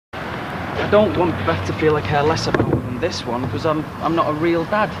I don't want Beth to feel I care less about her than this one, because I'm not a real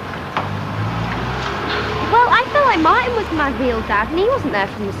dad. Well, I felt like Martin was my real dad, and he wasn't there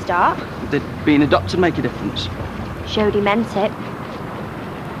from the start. Did being adopted make a difference? Showed he meant it.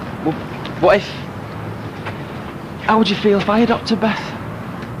 Well, what if... How would you feel if I adopted Beth?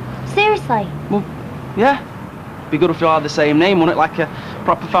 Seriously? Well, yeah. Be good if you had the same name, wouldn't it? Like a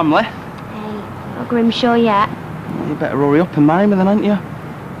proper family. Hey, not grim sure yet. Well, you better hurry up and marry me then, aren't you?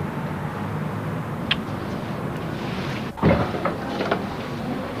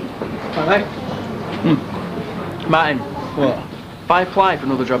 Hi, mate. Martin. What? If I apply for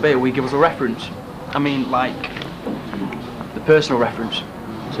another job here, will you give us a reference? I mean, like, the personal reference.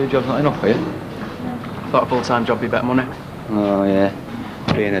 2 jobs not enough for you? Thought a full-time job would be better money. Oh, yeah.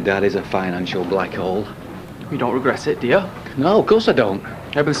 Being a dad is a financial black hole. You don't regret it, do you? No, of course I don't.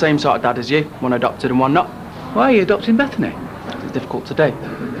 I'll be the same sort of dad as you, one adopted and one not. Why are you adopting Bethany? It's difficult to do.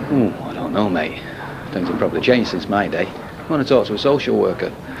 Oh, I don't know, mate. Things have probably changed since my day. I want to talk to a social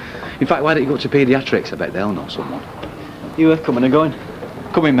worker. In fact, why don't you go to paediatrics? I bet they'll know someone. You coming or going?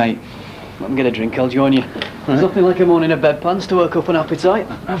 Come in, mate. Let me get a drink, I'll join you. There's nothing like a morning of bedpans to work up an appetite.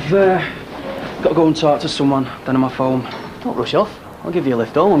 I've got to go and talk to someone, then on my phone. Don't rush off. I'll give you a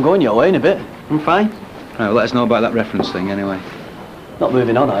lift home. I'm going your way in a bit. I'm fine. Right, well, let us know about that reference thing anyway. Not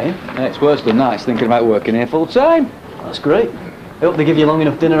moving on, are you? Yeah, it's worse than that. It's thinking about working here full time. That's great. I hope they give you long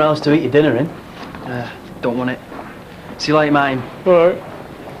enough dinner hours to eat your dinner in. Don't want it. See you later, Martin. All right.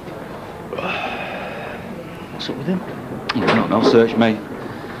 What's up with him? I don't know, search me.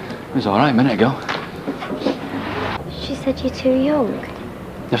 It was all right a minute ago. She said you're too young.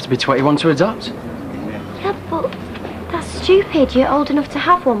 You have to be 21 to adopt. Yeah, but that's stupid. You're old enough to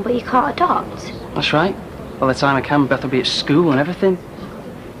have one, but you can't adopt. That's right. By the time I can, Beth will be at school and everything.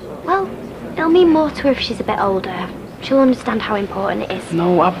 Well, it'll mean more to her if she's a bit older. She'll understand how important it is.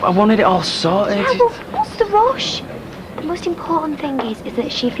 No, I wanted it all sorted. Yeah, well, what's the rush? The most important thing is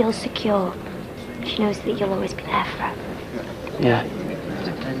that she feels secure. She knows that you'll always be there for her. Yeah.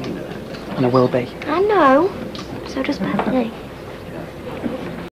 And I will be. I know. So does Bethany.